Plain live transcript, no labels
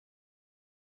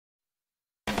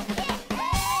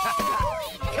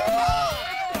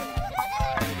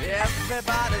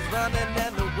Everybody's running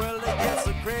and the world it gets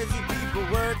so crazy. People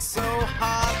work so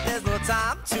hard, there's no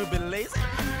time to be lazy.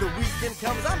 The weekend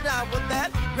comes, I'm down with that.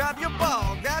 Grab your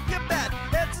ball, grab your bat,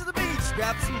 head to the beach,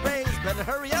 grab some rays. Better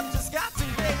hurry up, just got 2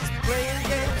 days. Playing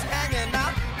games, hanging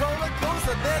out, roller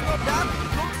coaster, there's no doubt.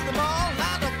 Go to the mall,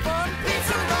 lot of fun,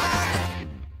 pizza run.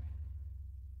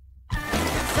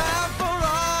 It's time for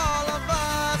all of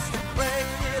us to break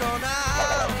it on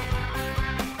out.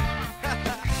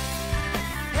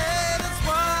 Hey, that's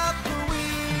what the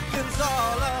weekend's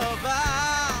all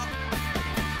about.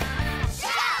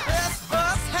 Best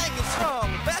buds hanging strong,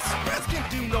 best friends can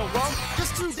do no wrong.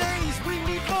 Just 2 days, we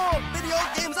need more. Video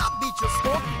games, I'll beat your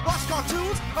score. Watch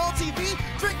cartoons on TV,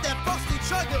 drink that frosty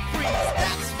sugar free.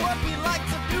 That's what we like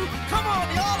to do. Come on,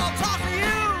 y'all, I'll talk to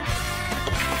you.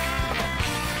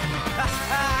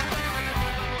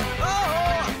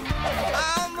 Oh,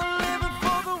 I'm living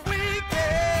for the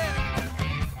weekend.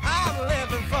 I'm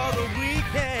living for the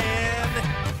weekend.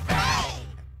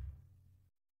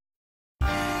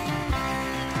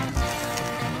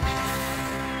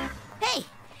 Hey,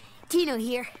 Tino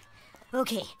here.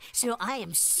 Okay, so I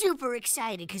am super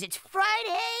excited because it's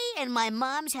Friday and my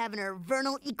mom's having her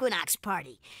vernal equinox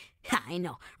party. I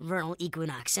know, vernal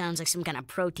equinox sounds like some kind of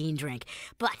protein drink,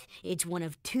 but it's one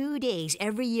of 2 days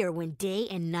every year when day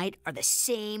and night are the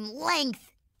same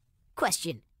length.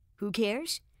 Question, who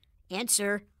cares?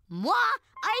 Answer, moi,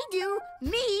 I do,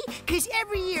 me, because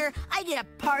every year I get a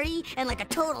party and like a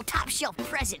total top shelf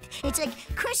present. It's like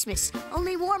Christmas,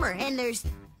 only warmer, and there's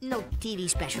no TV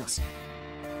specials.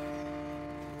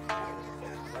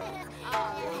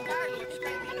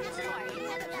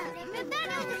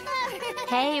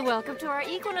 Hey, welcome to our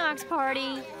Equinox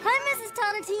party. Hi, Mrs.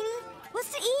 Tonatini.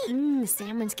 What's to eat?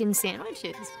 Salmon skin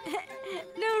sandwiches.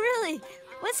 No, really.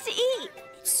 What's to eat?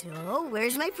 So,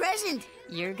 where's my present?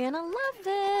 You're gonna love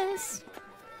this.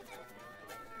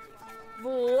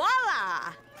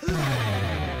 Voila!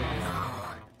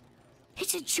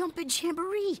 It's a jumpin'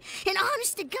 jamboree. An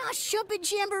honest-to-gosh jumpin'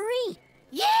 jamboree.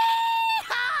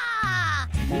 Yee-haw!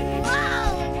 Whoa!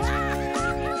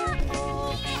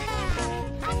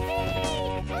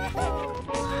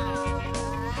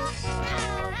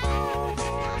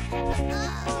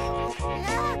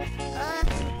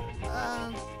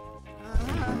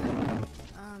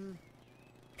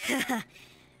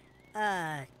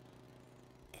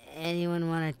 Anyone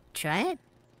want to try it?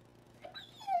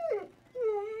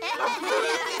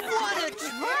 Want to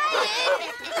try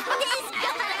it?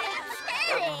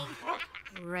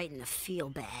 He's right in the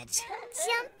feel-bads.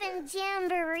 Jumpin'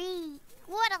 jamboree.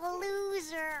 What a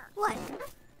loser. What?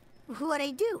 What'd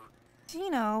I do?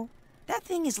 Tino, that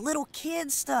thing is little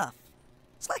kid stuff.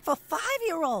 It's like for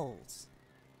 5-year-olds.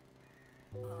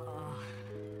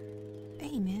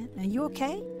 Hey, man, are you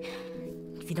okay?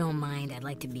 If you don't mind, I'd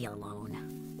like to be alone.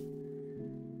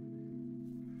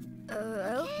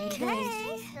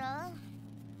 Okay.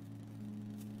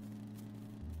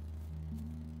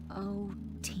 Oh,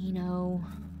 Tino,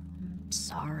 I'm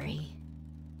sorry.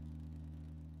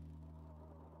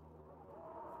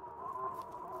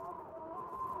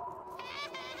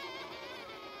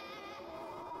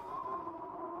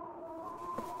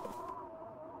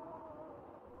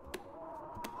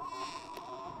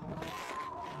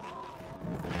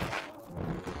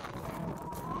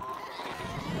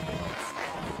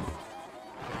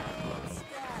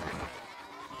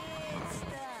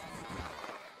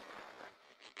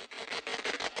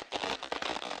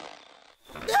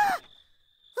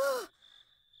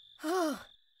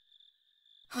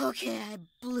 Okay, I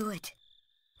blew it.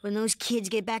 When those kids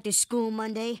get back to school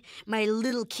Monday, my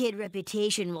little kid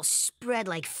reputation will spread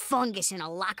like fungus in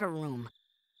a locker room.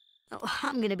 Oh,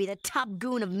 I'm gonna be the top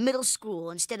goon of middle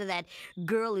school instead of that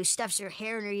girl who stuffs her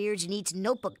hair in her ears and eats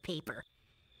notebook paper.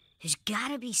 There's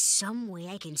gotta be some way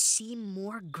I can seem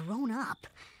more grown up.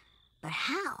 But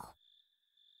how?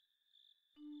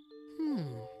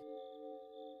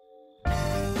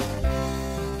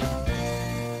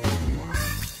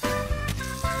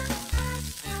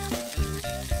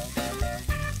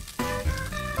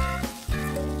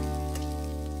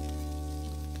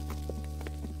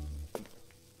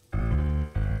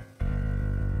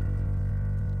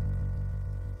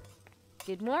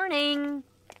 Good morning.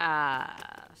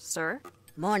 Sir?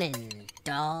 Morning,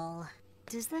 doll.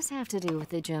 Does this have to do with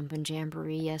the jumpin'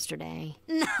 jamboree yesterday?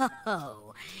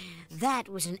 No, that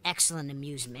was an excellent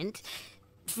amusement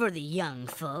for the young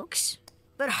folks,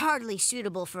 but hardly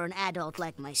suitable for an adult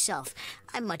like myself.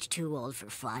 I'm much too old for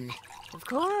fun. Of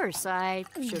course, I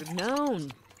should have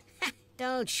known.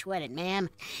 Don't sweat it, ma'am.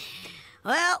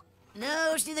 Well,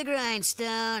 nose to the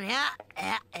grindstone. Yeah.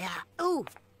 Ooh,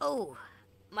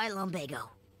 my lumbago.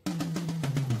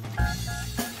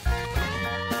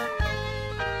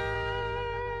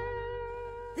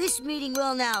 This meeting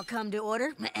will now come to order.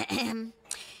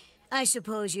 I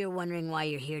suppose you're wondering why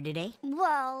you're here today?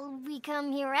 Well, we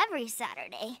come here every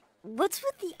Saturday. What's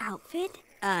with the outfit?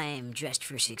 I'm dressed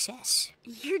for success.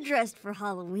 You're dressed for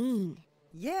Halloween.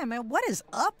 Yeah, man, what is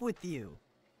up with you?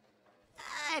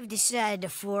 I've decided to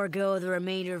forego the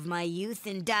remainder of my youth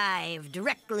and dive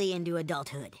directly into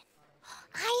adulthood.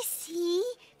 I see.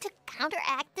 To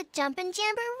counteract the Jumpin'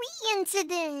 Jamboree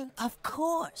incident. Of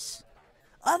course.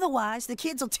 Otherwise, the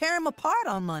kids will tear him apart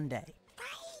on Monday.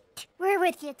 Right. We're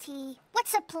with you, T.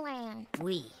 What's the plan?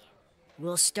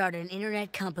 We'll start an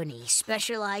internet company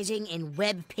specializing in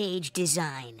web page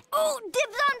design. Oh,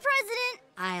 dibs on president!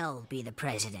 I'll be the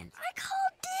president. I call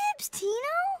dibs, Tino.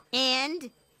 And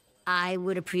I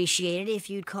would appreciate it if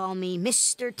you'd call me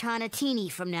Mr.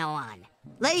 Tonatini from now on.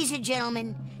 Ladies and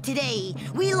gentlemen, today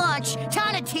we launch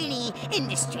Tonatini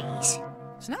Industries.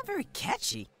 It's not very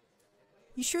catchy.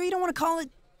 You sure you don't want to call it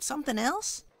something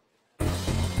else?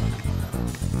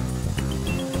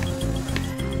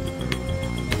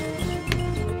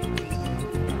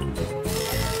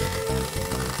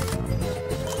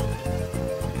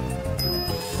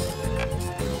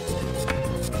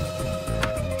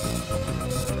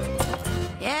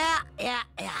 Yeah.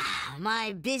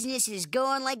 My business is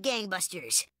going like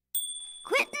gangbusters.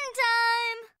 Quitting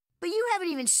time! But you haven't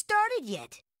even started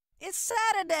yet. It's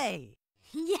Saturday.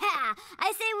 Yeah,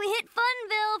 I say we hit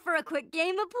Funville for a quick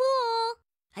game of pool.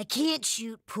 I can't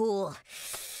shoot pool.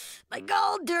 My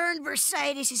gall-darned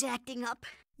bursitis is acting up.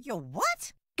 Yo,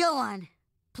 what? Go on,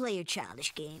 play your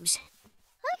childish games.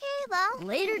 Okay, well,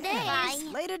 Later days. bye.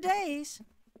 Later days.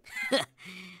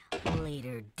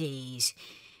 Later days.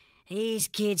 These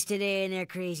kids today and their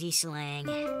crazy slang.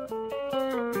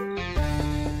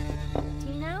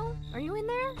 Tino, are you in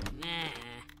there? Nah.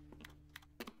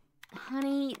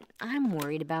 Honey, I'm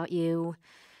worried about you.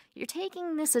 You're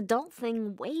taking this adult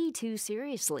thing way too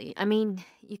seriously. I mean,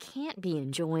 you can't be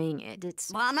enjoying it.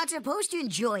 It's... Well, I'm not supposed to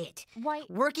enjoy it. Why?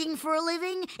 Working for a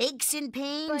living, aches and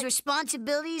pains,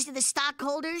 responsibilities to the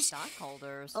stockholders.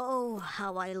 Stockholders. Oh,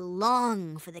 how I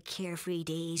long for the carefree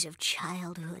days of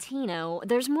childhood. Tino,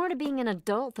 there's more to being an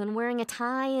adult than wearing a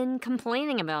tie and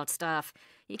complaining about stuff.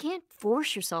 You can't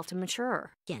force yourself to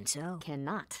mature. Can so.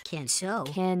 Cannot. Can so.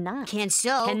 Cannot. Can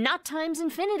so. Cannot times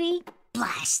infinity.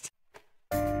 Blast.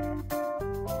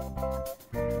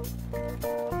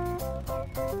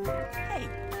 Hey,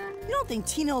 you don't think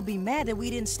Tino will be mad that we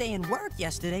didn't stay and work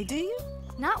yesterday, do you?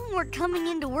 Not when we're coming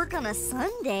into work on a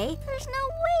Sunday. There's no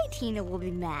way Tina will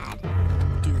be mad.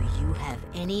 Do you have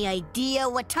any idea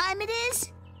what time it is?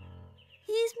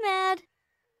 He's mad.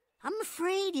 I'm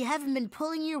afraid you haven't been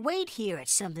pulling your weight here at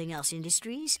Something Else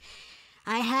Industries.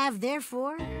 I have,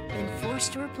 therefore, been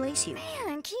forced to replace you.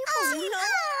 Man, can you believe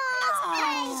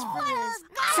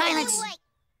Silence!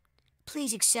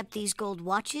 Please accept these gold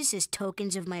watches as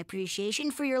tokens of my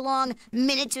appreciation for your long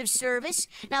minutes of service.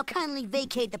 Now kindly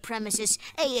vacate the premises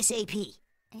ASAP.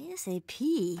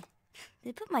 ASAP?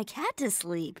 They put my cat to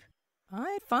sleep. All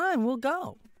right, fine, we'll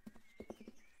go.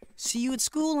 See you at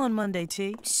school on Monday,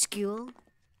 T. School?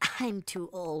 I'm too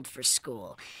old for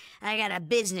school. I got a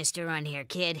business to run here,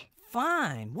 kid.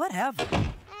 Fine, whatever.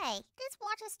 Hey, this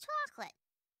watch is chocolate.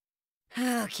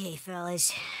 Okay,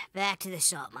 fellas, back to the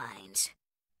salt mines.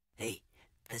 Hey,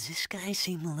 does this guy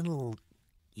seem a little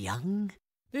young?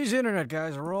 These internet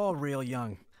guys are all real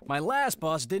young. My last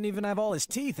boss didn't even have all his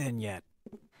teeth in yet.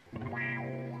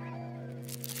 I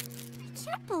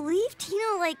can't believe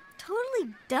Tina,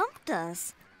 totally dumped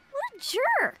us. What a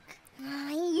jerk.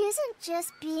 He isn't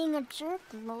just being a jerk,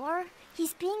 Lore.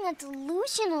 He's being a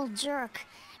delusional jerk.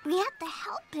 We have to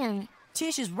help him.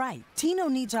 Tish is right. Tino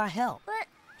needs our help. But,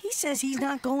 He says he's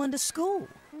not going to school.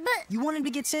 but... You want him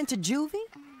to get sent to juvie?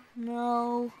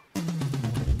 No.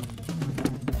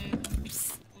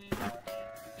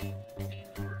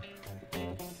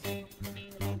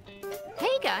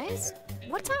 Hey, guys.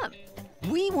 What's up?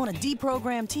 We want to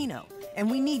deprogram Tino, and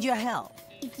we need your help.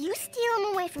 If you steal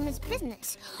him away from his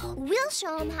business, we'll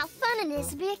show him how fun it is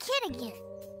to be a kid again.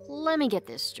 Let me get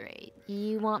this straight.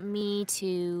 You want me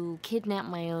to kidnap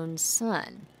my own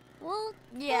son? Well,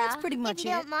 yeah. That's pretty much If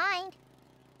you it. don't mind.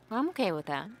 I'm okay with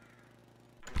that.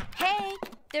 Hey,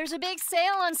 there's a big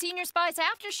sale on Senior Spice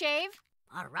Aftershave.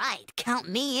 All right, count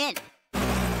me in.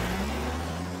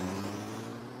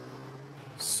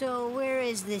 So where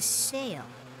is this sale?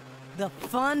 The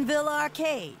Funville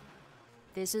Arcade.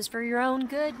 This is for your own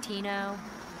good, Tino.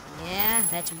 Yeah,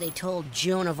 that's what they told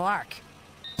Joan of Arc.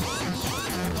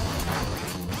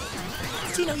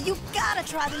 Tino, you gotta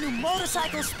try the new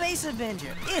Motorcycle Space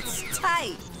Avenger. It's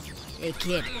tight. Hey,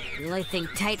 kid, the only thing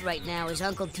tight right now is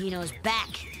Uncle Tino's back.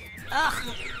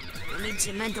 Ugh, I need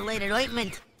some mentholated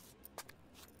ointment.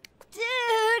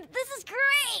 Dude, this is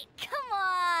great! Come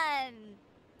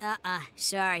on!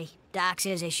 Sorry. Doc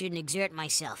says I shouldn't exert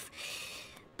myself.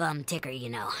 Bum ticker, you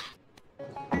know.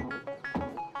 500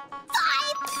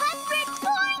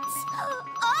 points!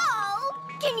 Oh!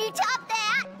 Can you top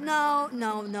that? No.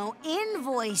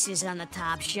 Invoices on the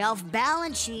top shelf,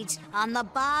 balance sheets on the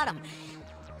bottom.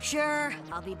 Sure,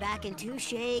 I'll be back in 2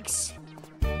 shakes.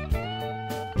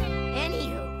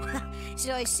 Anywho,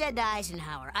 so I said to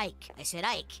Eisenhower, Ike,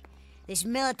 this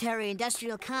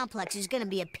military-industrial complex is gonna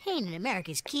be a pain in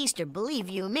America's keister, believe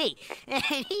you me. And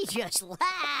he just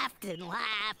laughed and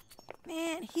laughed.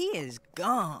 Man, he is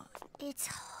gone. It's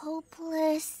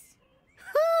hopeless.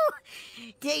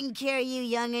 Whew! Taking care of you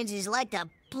youngins is like to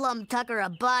plumb tucker a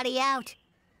body out.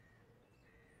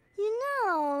 You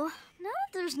know, now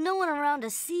that there's no one around to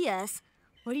see us,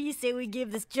 what do you say we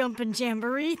give this jumpin'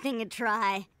 jamboree thing a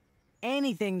try?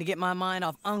 Anything to get my mind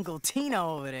off Uncle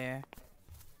Tino over there.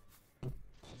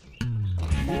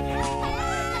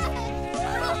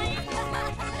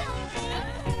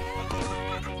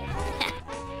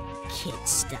 Kid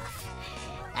stuff.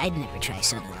 I'd never try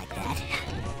something like that.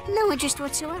 No interest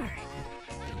whatsoever.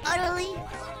 Utterly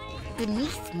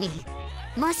beneath me.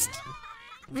 Must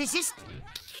resist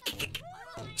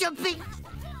jumping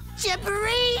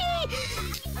jamboree!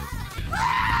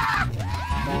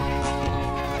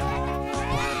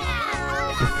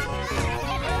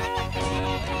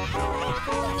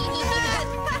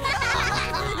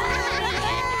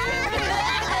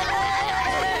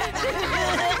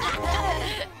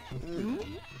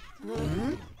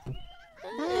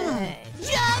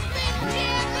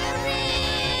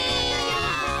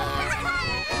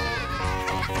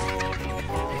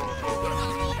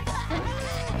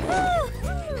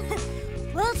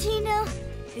 Well, Tino,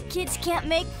 the kids can't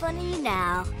make fun of you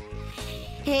now.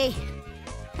 Hey,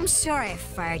 I'm sorry I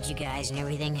fired you guys and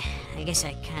everything. I guess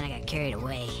I kind of got carried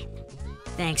away.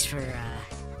 Thanks for,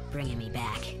 bringing me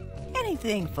back.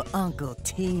 Anything for Uncle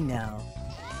Tino.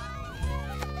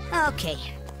 Okay,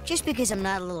 just because I'm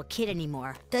not a little kid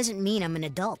anymore doesn't mean I'm an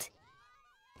adult.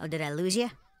 Oh, did I lose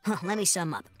you? Let me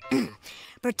sum up.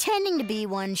 Pretending to be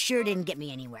one sure didn't get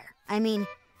me anywhere. I mean,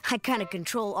 I kind of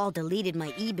control-alt-deleted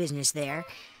my e-business there.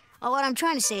 What I'm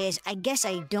trying to say is, I guess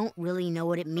I don't really know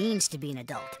what it means to be an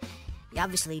adult. You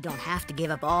obviously don't have to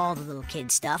give up all the little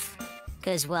kid stuff.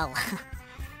 'Cause, well,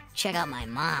 check out my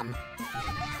mom.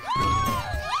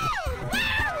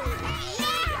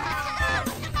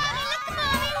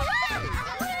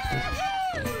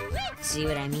 See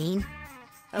what I mean?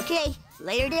 Okay,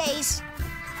 later days.